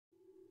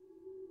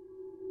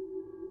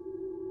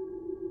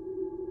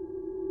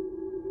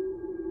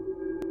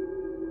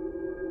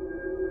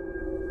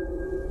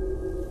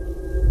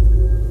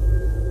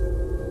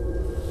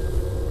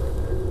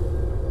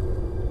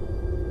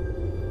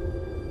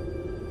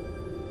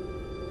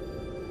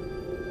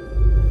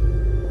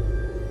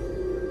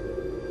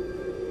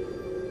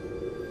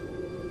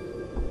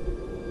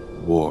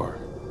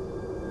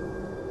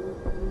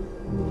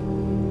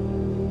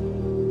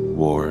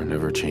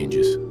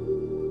changes.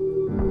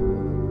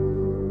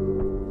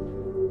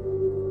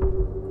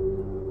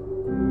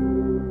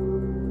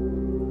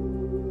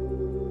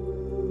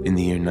 In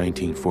the year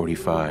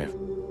 1945,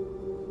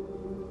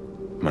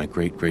 my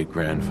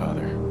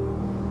great-great-grandfather,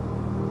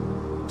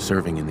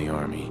 serving in the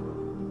army,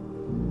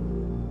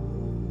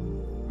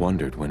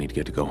 wondered when he'd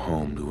get to go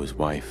home to his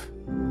wife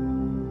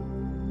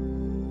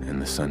and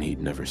the son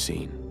he'd never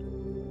seen.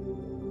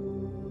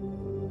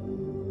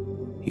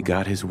 He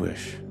got his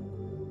wish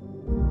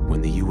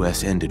when the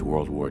US ended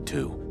World War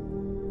II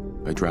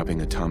by dropping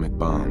atomic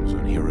bombs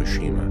on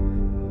Hiroshima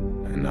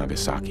and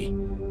Nagasaki.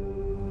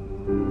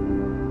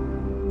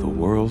 The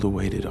world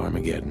awaited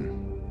Armageddon.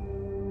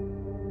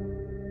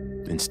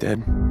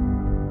 Instead,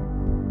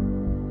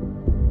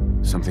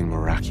 something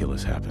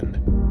miraculous happened.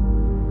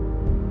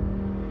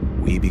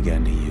 We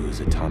began to use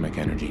atomic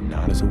energy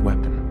not as a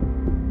weapon,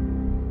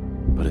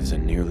 but as a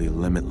nearly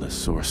limitless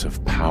source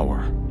of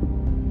power.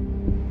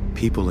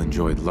 People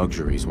enjoyed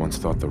luxuries once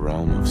thought the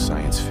realm of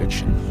science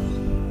fiction.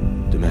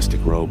 Domestic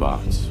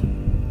robots,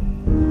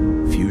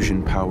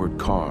 fusion-powered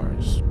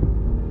cars,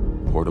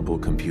 portable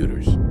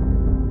computers.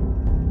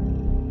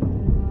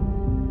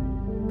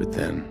 But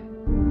then,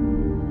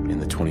 in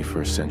the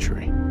 21st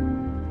century,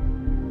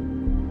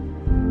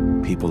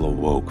 people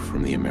awoke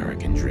from the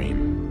American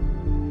dream.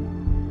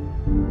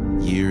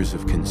 Years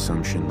of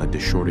consumption led to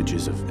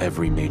shortages of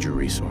every major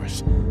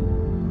resource.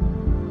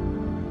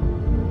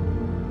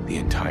 The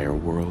entire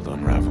world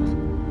unraveled.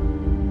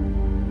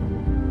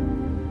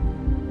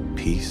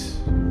 Peace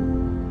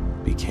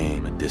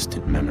became a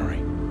distant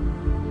memory.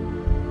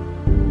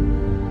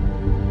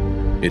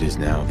 It is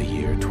now the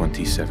year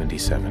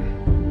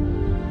 2077.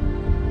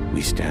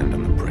 We stand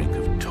on the brink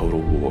of total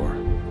war.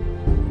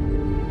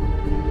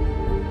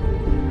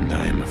 And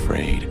I am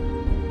afraid.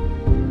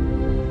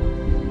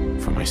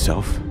 For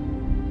myself,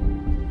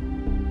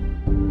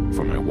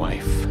 for my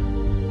wife,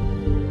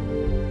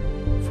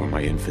 for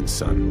my infant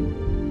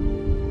son.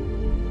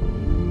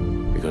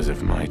 Because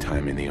if my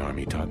time in the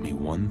army taught me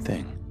one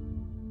thing,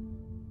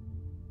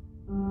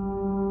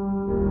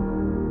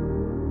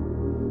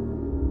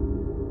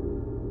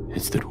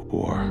 it's that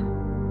war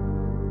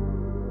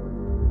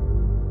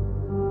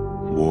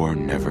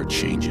never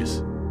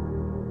changes.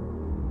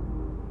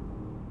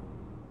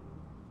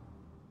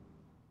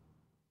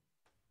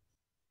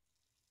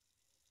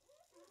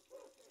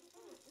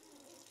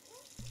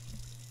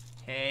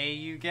 Hey,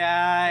 you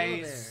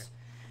guys!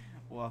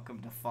 Welcome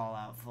to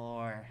Fallout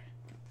 4.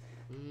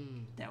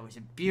 That was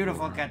a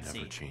beautiful War never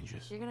cutscene.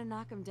 changes. You're gonna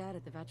knock him dead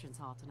at the Veterans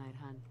Hall tonight,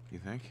 hun. You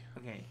think?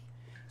 Okay,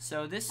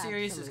 so this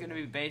series is going to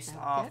be based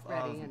Now off get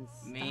ready of and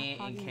me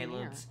stop and hogging the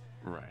Caleb's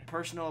Right.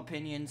 personal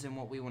opinions and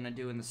what we want to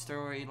do in the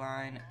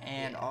storyline,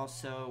 and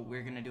also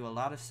we're going to do a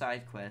lot of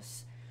side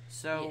quests.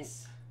 So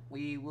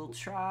we will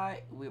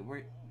try. We're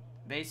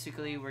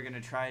going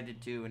to try to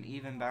do an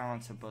even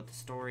balance of both the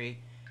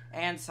story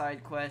and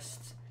side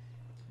quests.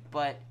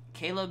 But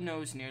Caleb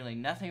knows nearly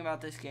nothing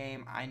about this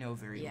game. I know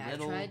very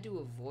little. I tried to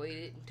avoid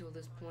it until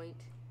this point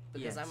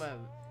because I'm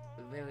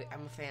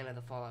a fan of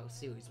the Fallout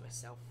series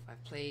myself.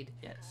 I've played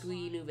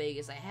 3 New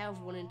Vegas. I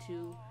have 1 and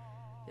 2.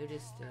 They're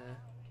just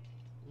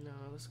no.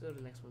 Let's go to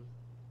the next one.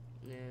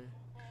 Nah,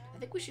 I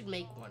think we should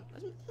make one.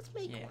 Let's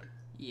make one.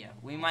 Yeah,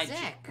 we might.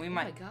 Zach, we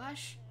might. Oh my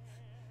gosh.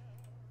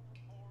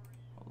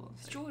 Hold on a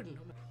It's second. Jordan.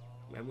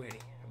 I'm ready.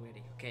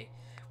 Okay,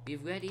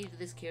 we've readied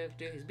this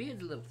character. His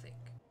beard's a little thick.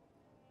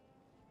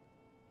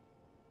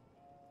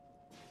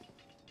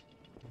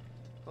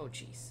 Oh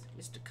jeez,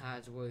 Mr.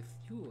 Codsworth,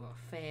 you are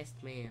a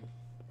fast man.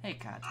 Hey,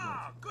 Codsworth.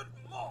 Ah, good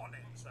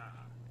morning, sir.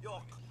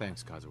 Your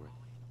Thanks, Codsworth.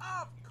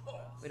 of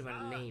course. Wait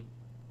about a name.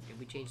 Did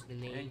we change the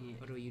name,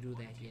 or do you do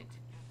that yet?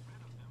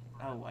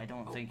 Oh, I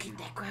don't think you. Get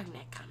that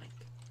Grognak comic.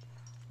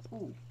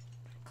 Ooh,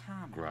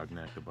 comic.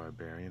 Grognak the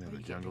Barbarian and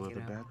the Jungle of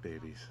the Bat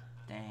Babies.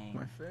 Dang.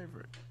 My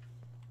favorite.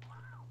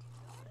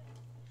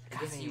 I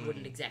guess you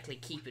wouldn't exactly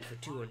keep it for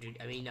 200.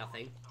 I mean,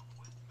 nothing.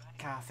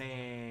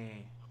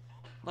 Coffee.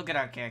 Look at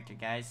our character,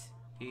 guys.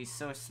 He's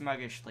so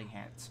sluggishly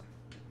handsome.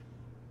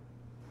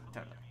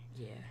 Totally.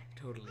 Yeah,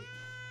 totally.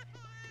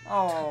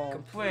 Oh,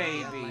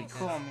 Completely baby, unlike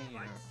come us.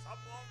 here.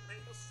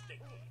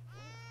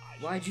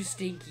 Why'd you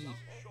stinky?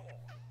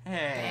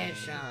 Hey. Bad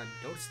Sean,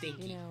 don't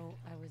stinky. You know,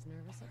 I was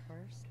nervous at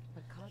first,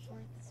 but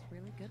Codsworth's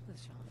really good with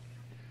Sean.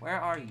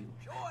 Where are you?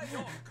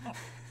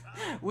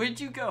 Where'd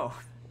you go?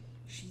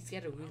 She's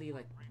got a really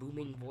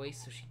booming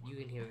voice, so you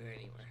can hear her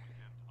anywhere.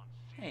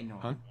 Hey, no.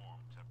 Huh?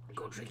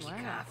 Go drink your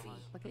Wow, coffee.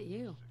 look at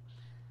you.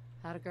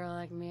 How'd a girl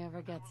like me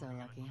ever get so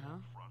lucky, huh?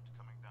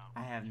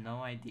 I have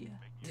no idea.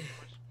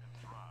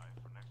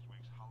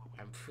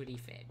 I'm pretty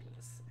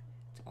fabulous.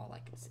 That's all I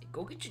can say.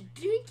 Go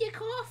drink your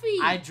coffee.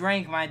 I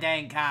drank my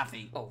dang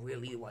coffee. Oh,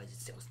 really? Why is it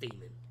still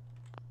steaming?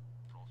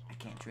 I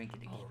can't drink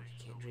it again. Oh,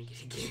 you can't drink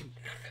it again.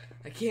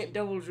 I can't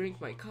double drink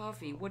my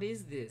coffee. What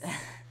is this?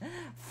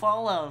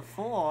 Fallout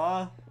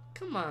 4.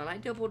 Come on, I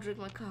double drink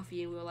my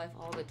coffee in real life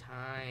all the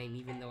time,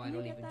 even though I You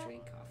don't get even that?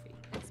 drink coffee.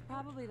 It's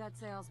probably that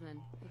salesman.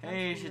 He comes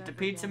Hey, to you shit, the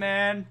every pizza day.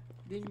 man.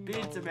 Ding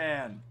Pizza dong.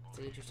 man. It's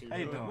an interesting How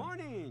you girl. doing?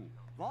 Morning.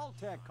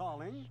 Vault-Tec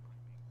calling.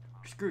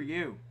 Screw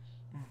you.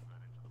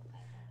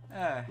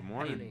 Good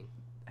morning.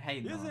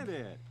 Hey, Isn't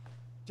it?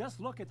 Just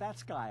look at that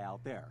sky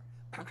out there.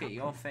 Look at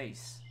your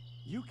face.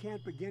 You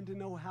can't begin to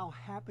know how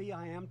happy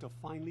I am to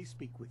finally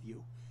speak with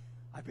you.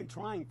 I've been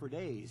trying for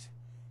days.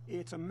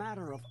 It's a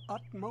matter of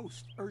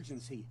utmost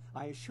urgency,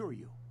 I assure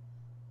you.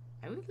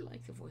 I really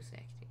like the voice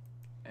acting.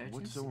 Urgency?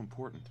 What's so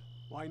important?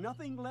 Why,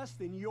 nothing less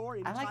than your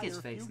entire I like his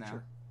face future.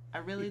 now. I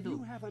really if do.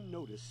 you haven't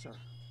noticed, sir,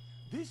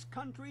 this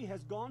country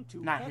has gone to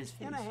Not heck his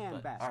face, in a but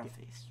our handbasket.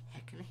 face.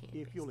 Heck in a hand.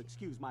 If you'll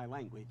excuse my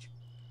language.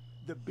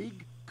 The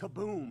big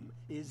kaboom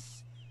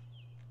is...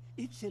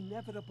 It's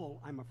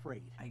inevitable, I'm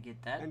afraid. I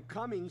get that. And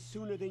coming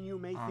sooner than you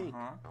may think.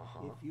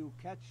 Uh-huh. If you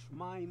catch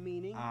my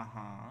meaning.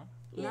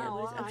 Yeah,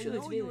 Now, but I'm I sure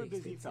it's know you're a very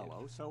busy expensive.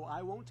 fellow, so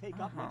I won't take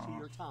up much of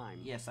your time.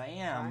 Yes, I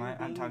am. Time I'm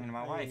being talking to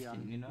my wife,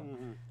 you know?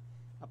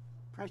 A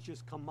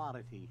precious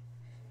commodity.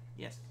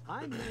 Yes.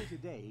 I'm here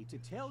today to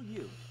tell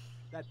you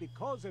that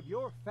because of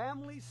your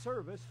family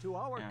service to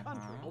our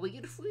country, Oh, we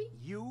get free?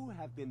 you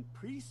have been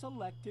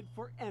pre-selected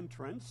for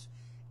entrance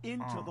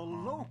into the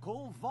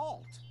local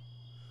vault.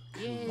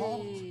 Yay!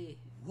 Vault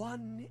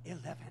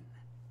 111.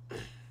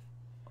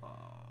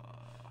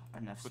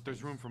 Enough But there's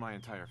space. room for my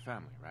entire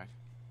family, right?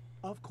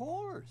 Of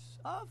course,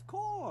 of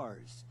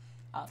course.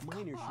 Of Mine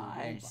are your robot,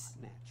 course.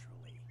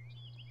 naturally.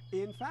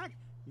 In fact,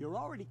 you're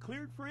already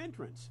cleared for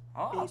entrance.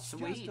 Oh, it's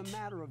sweet. just a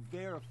matter of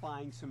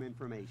verifying some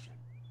information.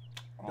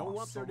 Don't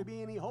want there to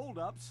be any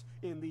holdups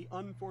in the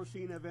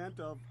unforeseen event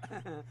of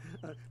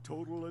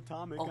total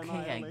atomic Okay, I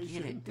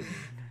annihilation. get it.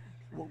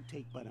 Won't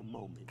take but a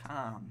moment.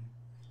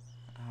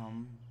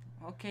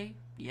 Okay.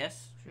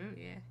 Yes. Sure,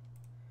 yeah.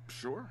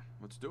 Sure,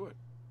 let's do it.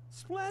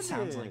 Splendid.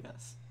 Sounds like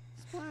us.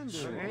 Splendid.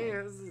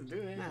 Sure, let's do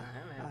it. Now,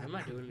 I'm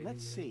not doing it.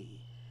 Let's see.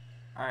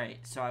 Alright,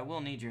 so I will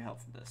need your help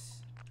for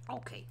this.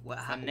 Okay, what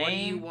do you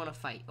name? want to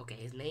fight? Okay,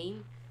 his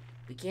name?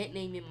 We can't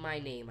name him my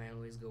name, I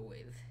always go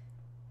with.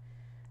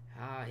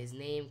 His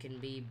name can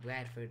be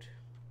Bradford.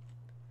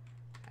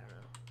 I don't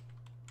know.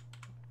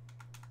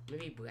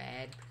 Maybe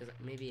Brad, because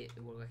maybe it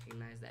will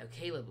recognize that. Oh,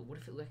 Caleb. What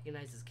if it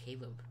recognizes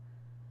Caleb?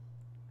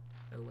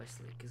 Or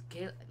Wesley? Because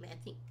Caleb, I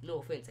think, no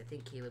offense, I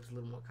think Caleb's a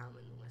little more common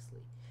than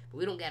Wesley. But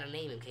we don't got a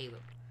name in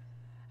Caleb.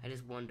 I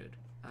just wondered.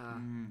 Let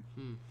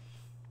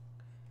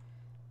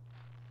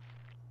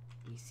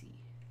me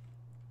see.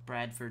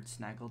 Bradford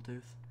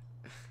Snaggletooth.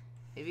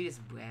 Maybe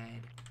just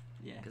Brad.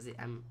 Yeah. Because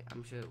I'm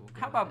sure it will go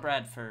How with about that.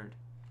 Bradford?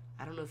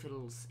 I don't know if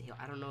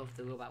I don't know if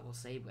the robot will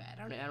say Brad.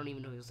 I don't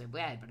even know if he'll say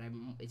Brad, but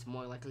it's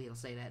more likely he'll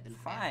say that than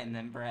Fine, Bradford.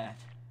 then Brad.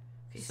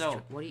 Okay,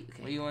 So, what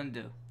do you want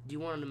to do? Do you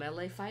want a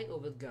melee fight or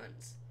with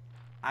guns?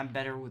 I'm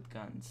better with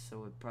guns, so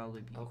it'd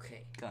probably be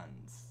Okay.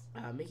 guns.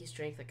 Make your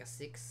strength like a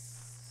 6,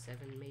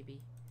 7 maybe.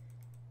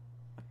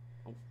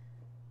 Oh.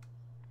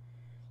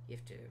 You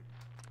have to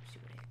see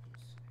what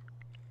happens.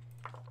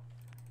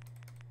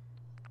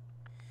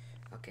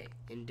 Okay,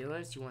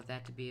 endurance. You want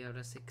that to be out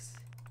of 6.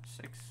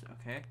 6,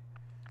 okay.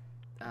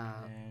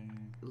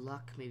 And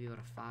Luck maybe about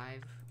a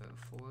 5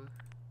 or 4.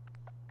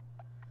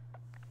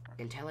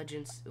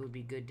 Intelligence, it would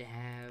be good to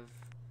have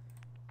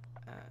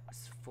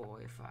 4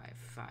 or 5,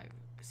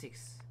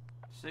 6.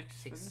 6.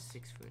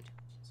 6 for intelligence.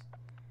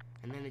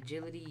 And then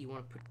agility, you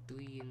want to put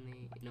 3 in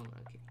there. No,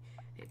 okay.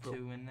 Hey, put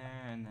 2 in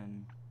there, and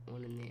then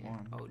 1 in there.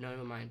 1. Oh, no,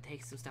 never mind.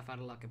 Take some stuff out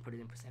of luck and put it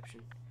in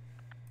perception.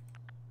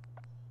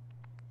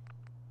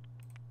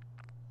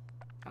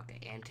 Okay,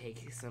 and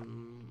take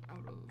some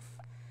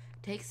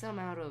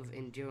out of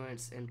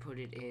endurance and put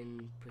it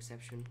in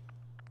perception.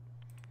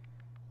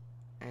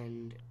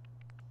 And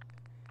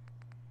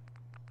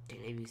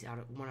maybe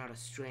one out of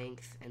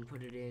strength and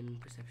put it in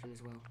perception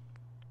as well.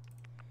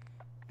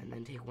 And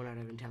then take 1 out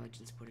of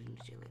intelligence, put it in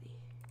agility.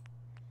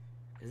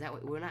 Because that way,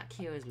 we're not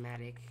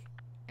charismatic,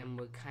 and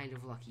we're kind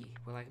of lucky.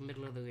 We're like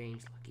middle of the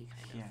range lucky,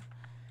 kind of. Yeah.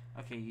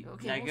 Okay,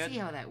 Okay, that we'll good? see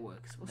how that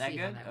works. We'll That see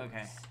good? how that Okay.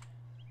 works.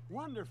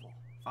 Wonderful.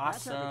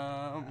 That's everything.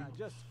 Awesome.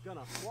 Just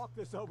gonna walk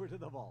this over to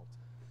the vault.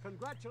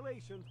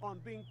 Congratulations on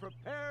being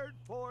prepared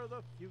for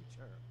the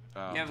future.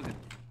 You have a good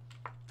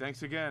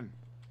Thanks again.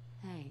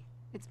 Hey,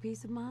 it's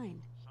peace of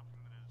mind.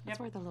 It's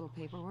worth a little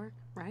paperwork,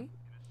 right?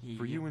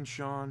 For you and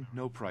Sean,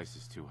 no price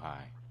is too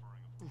high.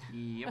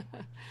 Yep.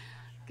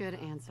 Good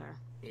answer.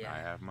 Yeah. I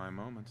have my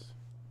moments.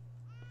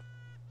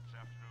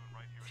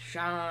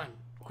 Sean,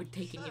 quit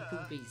taking your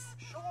poopies.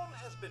 Sean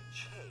has been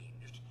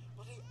changed,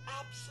 but he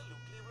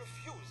absolutely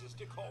refuses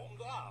to calm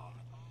down.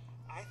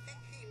 I think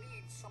he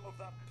needs some of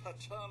that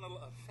paternal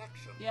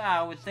affection. Yeah,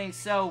 I would think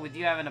so, with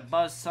you having a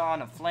buzzsaw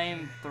and a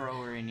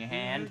flamethrower in your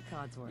hand.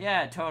 Codsworth.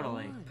 Yeah,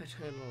 totally.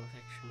 Paternal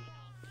affection.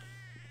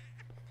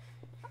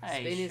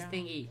 Hey, Spin his Sean.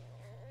 thingy.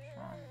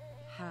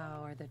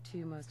 How are the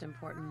 2 most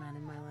important men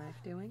in my life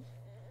doing?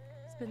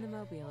 Spin the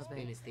mobile a Spin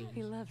bit. his thingy.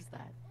 He loves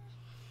that.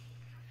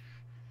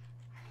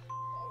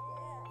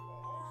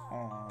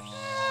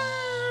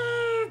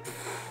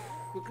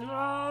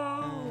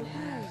 No!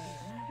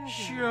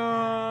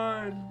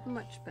 Sean.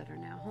 Much better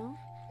now, huh?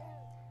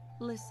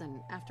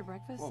 Listen, after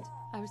breakfast, Whoa.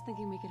 I was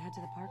thinking we could head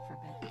to the park for a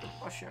bit.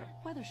 Oh, sure.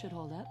 Weather should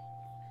hold up.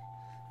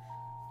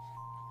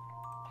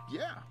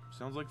 Yeah,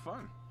 sounds like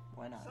fun.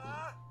 Why not? Sir,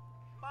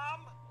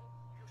 Mom,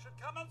 you should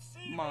come and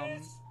see Mom.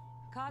 this.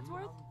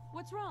 Codsworth,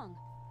 what's wrong?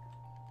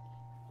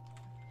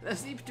 There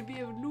seems to be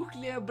a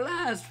nuclear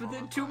blast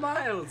within 2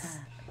 miles.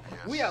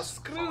 Yes, We are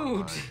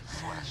screwed.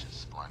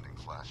 Flashes, blinding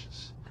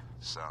flashes,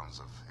 sounds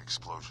of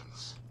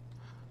explosions.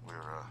 We're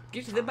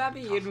Get to the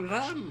baby and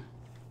run.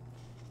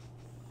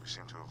 We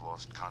seem to have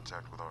lost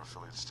contact with our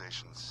affiliate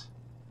stations.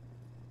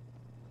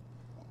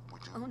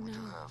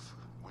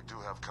 We do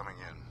have coming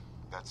in.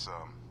 That's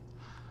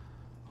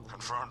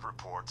confirmed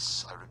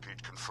reports. I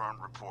repeat, confirmed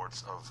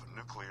reports of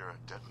nuclear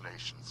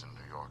detonations in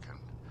New York and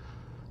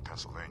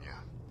Pennsylvania.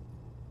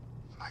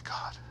 My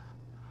God.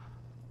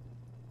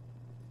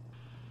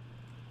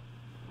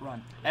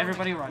 Run.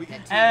 Everybody run.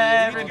 That TV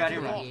Everybody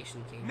run.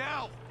 radiation came.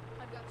 Now!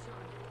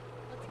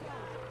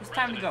 It's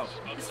time to go.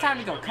 It's time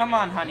to go. Come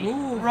on, honey.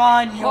 Move.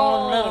 Run your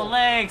Oh. little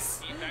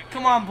legs.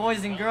 Come on,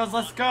 boys and girls.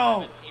 Let's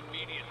go.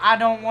 I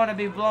don't want to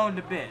be blown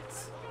to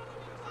bits.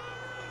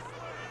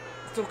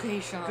 It's okay,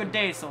 Sean. Good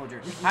day,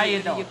 soldiers. We can How get you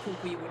rid of doing? your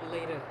poopy one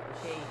later.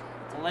 Okay.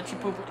 We'll let you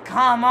poop.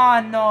 Come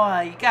on,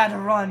 Noah. You gotta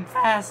run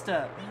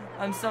faster.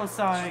 I'm so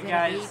sorry, She's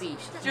got a guys. baby.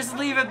 Just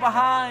leave it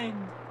behind.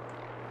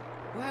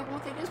 Why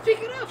won't they just pick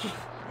it up?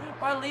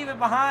 Why leave it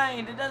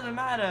behind? It doesn't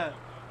matter.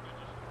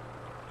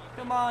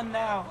 Come on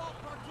now.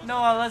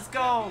 Noah, let's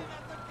go.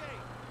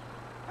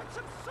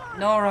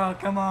 Nora,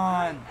 come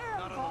on.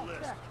 Not on the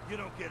list. You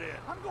don't get in.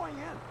 I'm going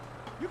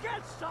in. You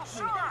can't stop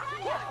me.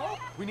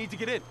 We need to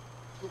get in.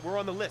 We're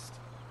on the list.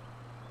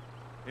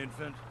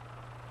 Infant,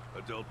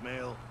 adult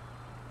male,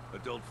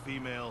 adult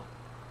female.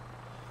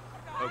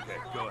 Okay,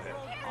 go ahead.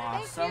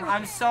 Awesome.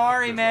 I'm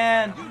sorry,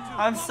 man.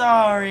 I'm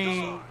sorry.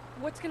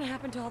 What's gonna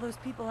happen to all those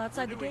people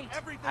outside the gate?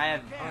 I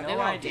have They're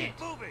no all idea. dead.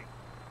 Moving.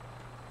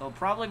 They'll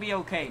probably be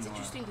okay, It's Nora.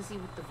 interesting to see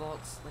what the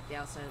vaults, like the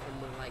outside of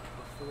them, were like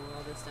before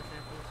all this stuff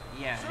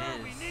happened. Yeah, Sir,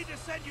 it we is. need to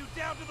send you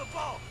down to the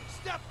vault.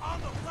 Step on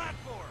the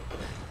platform.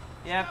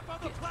 Yep. Step on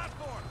the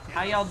platform.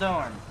 How y'all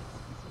doing?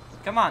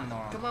 Come on,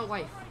 Nora. Come on,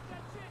 wife.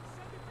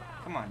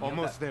 Come on.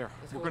 Almost there.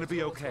 Let's We're go, gonna let's be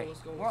go, let's go, okay. let's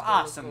go, We're let's go,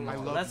 let's awesome, go, Nora.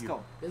 let's go. Let's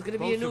go. There's gonna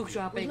be a Both of nuke you.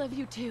 dropping. We love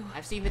you too.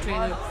 I've seen the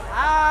trailer.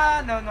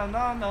 Ah,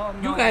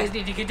 no. You guys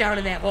need to get down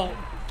in that vault.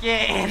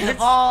 Get in the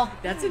vault.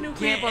 That's a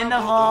nuclear Get bomb. in the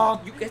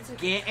vault. You get to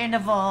Get in the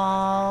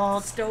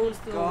vault. stones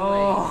thrown Go.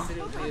 away. It's a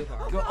nuclear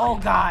bomb. Go. Oh,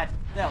 God.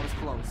 That was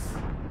close.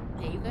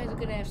 Yeah, you guys are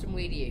gonna have some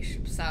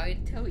radiation. Sorry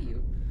to tell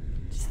you.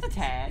 Just a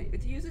tad.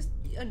 If you use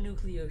a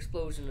nuclear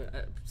explosion,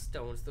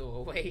 stones throw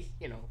away.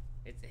 You know,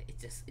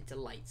 it's a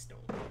light stone.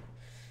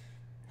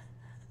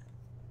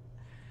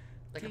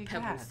 Like Dear a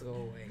pebble God. throw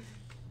away.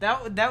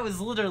 That was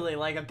literally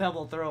like a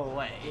pebble throw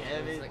away. I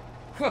It's mean, like,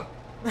 huh.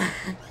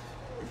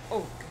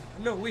 Oh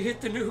no, we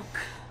hit the nuke.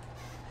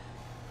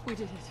 We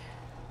did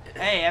it.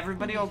 hey,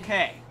 everybody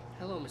okay?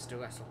 Hello,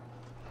 Mr. Russell.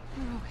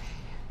 We're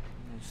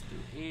okay.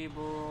 Mr.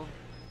 Abel,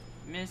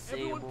 Miss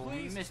Everyone Abel,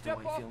 please Mr. step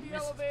off Whitefield, the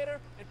Miss... elevator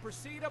and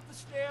proceed up the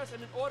stairs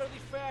in an orderly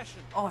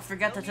fashion. Oh, I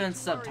forgot to No turn need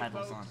to worry,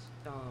 subtitles folks.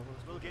 on.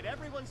 We'll get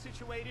everyone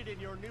situated in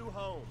your new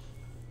home.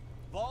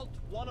 Vault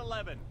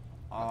 111.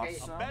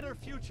 Awesome. A better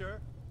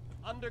future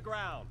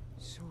underground.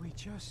 So we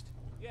just...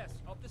 Yes,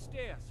 up the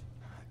stairs.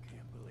 I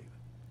can't believe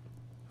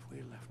it. If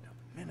we left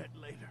a minute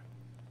later...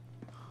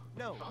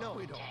 No,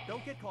 we don't.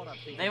 Don't get caught up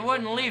thinking. They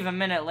wouldn't leave a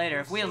minute later.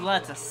 If we had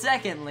left a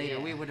second later,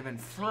 we would have been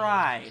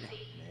fried.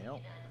 Nail.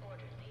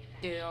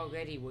 Dude,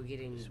 already we're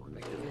getting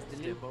like the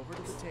nuke. Step over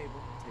to the table.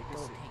 Take a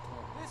Don't seat. take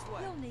long. This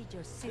way. We'll need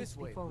your suit This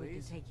way, before we can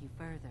please. take you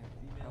further.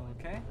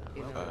 Okay.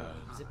 In a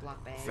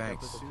Ziploc bag.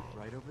 Thanks. Suit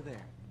right over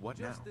there. What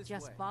now? Just this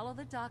Just way. follow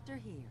the doctor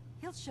here.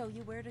 He'll show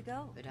you where to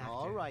go. The doctor.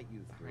 All right,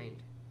 you three.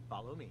 Behind.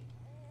 Follow me.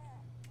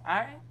 All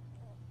right.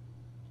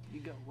 You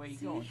go. Where you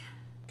See? going?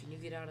 Can you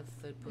get out of the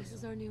third This person?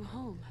 is our new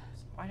home.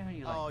 Why don't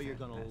you like? Oh, you're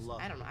third gonna person? love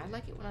I don't know. I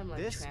like it when I'm like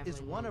This traveling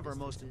is one long of our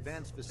most distances.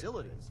 advanced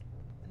facilities.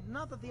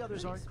 Not that the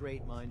others aren't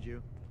great, mind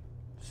you.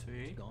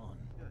 Sweet. Gone.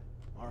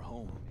 Our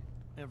home.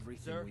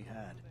 Everything Sir? we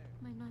had.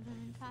 My mother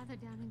and father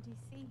down in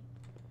D.C.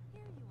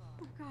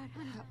 Oh God,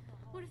 honey,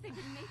 what if they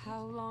couldn't make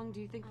How long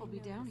do you think we'll be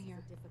down here?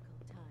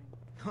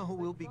 Oh,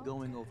 we'll be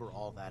going over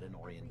all that in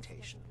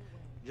orientation.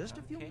 Just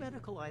a few Okay.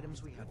 medical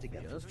items we have to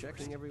get through. Just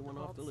checking everyone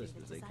off the list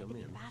as they come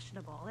in.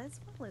 Fashionable as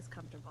well as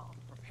comfortable.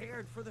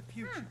 Prepared for the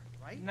future,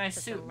 right? Nice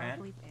Such suit, a man.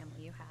 lovely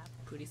family you have.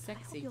 Pretty I hope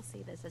sexy. you'll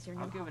see this as your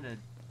new I'll give home. it a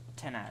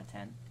 10 out of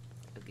 10.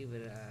 I'll give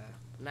it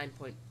a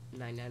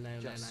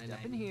 9.9999991. Just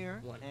step in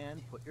here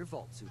and put your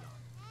vault suit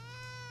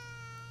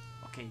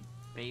on. Okay,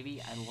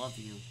 baby, I love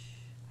you.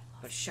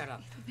 But shut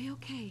up. It'll be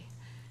okay.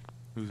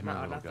 Who's my No,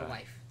 little not the guy?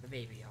 wife. The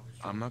baby.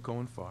 I'm not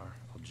going far.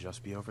 I'll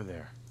just be over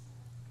there.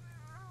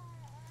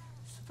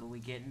 So we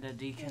get in the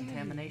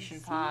decontamination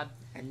pod.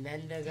 And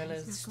then they're gonna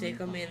stick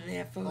them in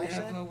there All set?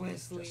 forever,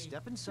 Wesley. Just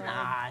step inside.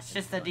 Nah, it's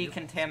just the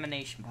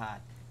decontamination pod.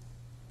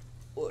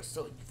 Or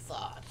so you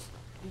thought.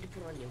 You need to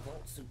put on your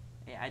vault suit.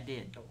 Yeah, I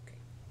did. Okay.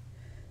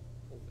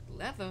 Oh, with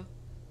leather,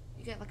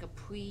 you got like a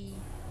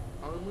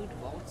pre-armored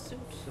vault suit.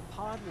 The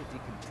pod will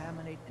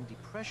decontaminate and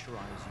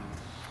depressurize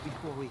you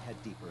before we head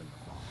deeper in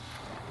the vault.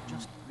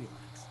 Just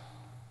relax.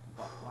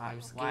 Why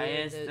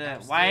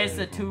Why is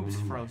the tubes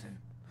frozen?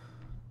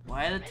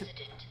 Why are the tubes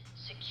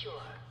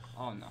secure?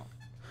 Oh no.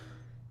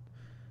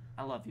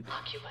 I love you.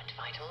 Occupant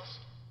vitals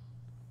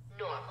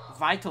normal.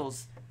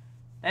 Vitals.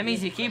 That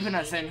means you're keeping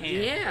us in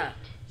here. Yeah.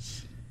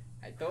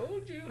 I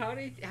told you.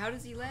 How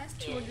does he last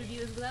 200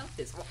 years without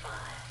this?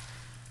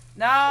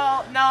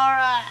 No,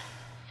 Nora.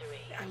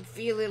 I'm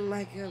feeling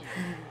like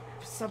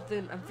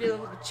something. I'm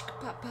feeling like a chicken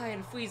pot pie in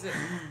a freezer.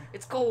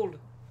 It's cold.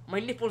 My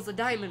nipples are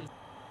diamonds.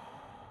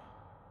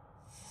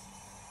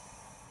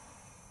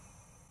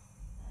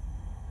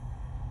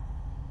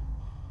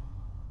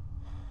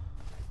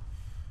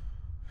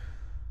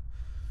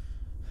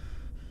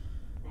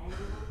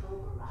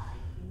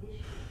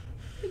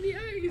 In the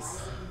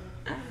ice.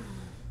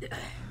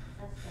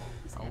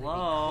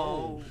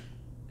 Hello.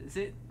 Is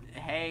it?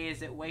 Hey,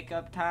 is it wake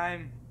up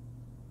time?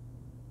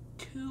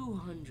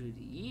 200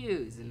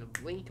 years in the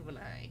blink of an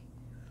eye.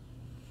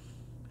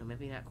 Or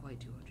maybe not quite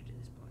 200 at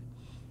this point.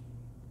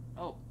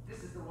 Oh.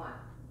 This is the one.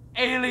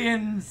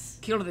 Aliens!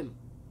 Kill them.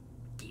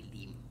 Kill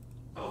them.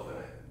 Open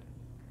it.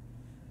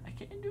 I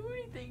can't do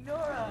anything,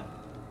 Nora.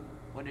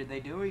 What are they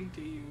doing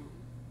to you?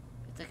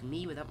 It's like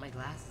me without my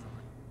glasses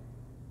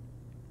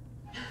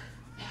on.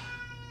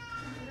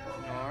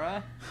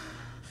 Nora?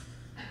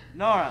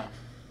 Nora!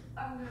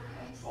 Are we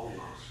okay?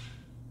 Almost.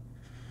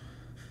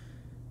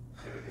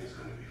 Everything's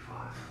gonna be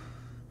fine.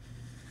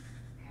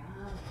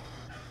 Come.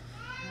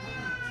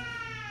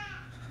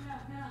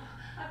 No,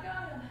 I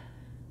got him.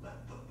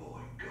 Let the boy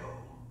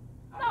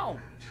go. No!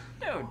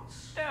 Dude!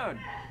 Dude!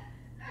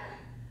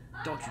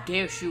 Don't you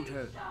dare shoot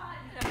her.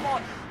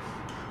 Boy.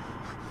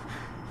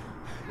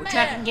 We're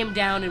tracking him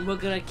down and we're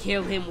gonna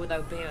kill him with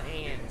our bare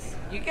hands.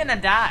 You're gonna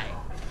die.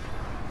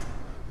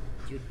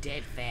 You're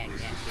dead, fat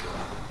cat.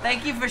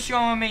 Thank you for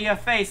showing me your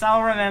face.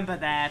 I'll remember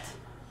that.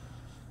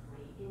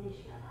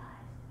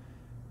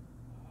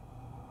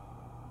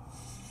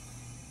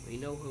 We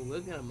know who we're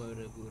gonna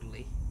murder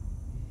brutally.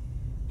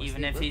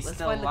 Even if he's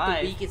still alive. alive. Let's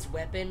find the weakest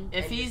weapon.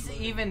 If he's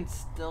even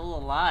still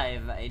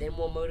alive, then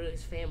we'll murder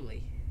his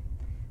family.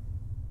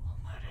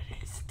 We'll murder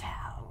his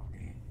town.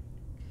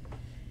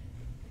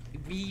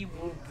 We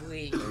will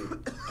bring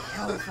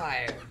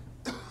hellfire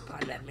on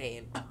that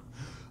man.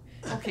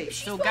 Okay,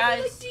 She's so probably,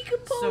 guys, like,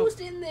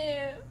 decomposed in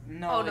there.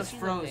 No, Oh, no, it's she's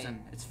frozen.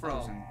 okay. It's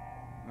frozen.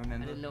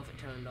 Remember? I didn't know if it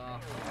turned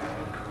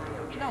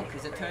off. No,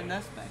 because it turned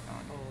us back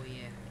on. Oh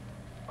yeah.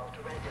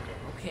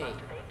 Okay.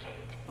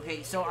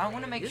 Okay, so I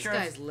want to make this sure.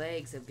 This guy's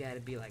legs have got to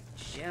be like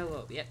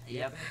jello.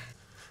 Yep.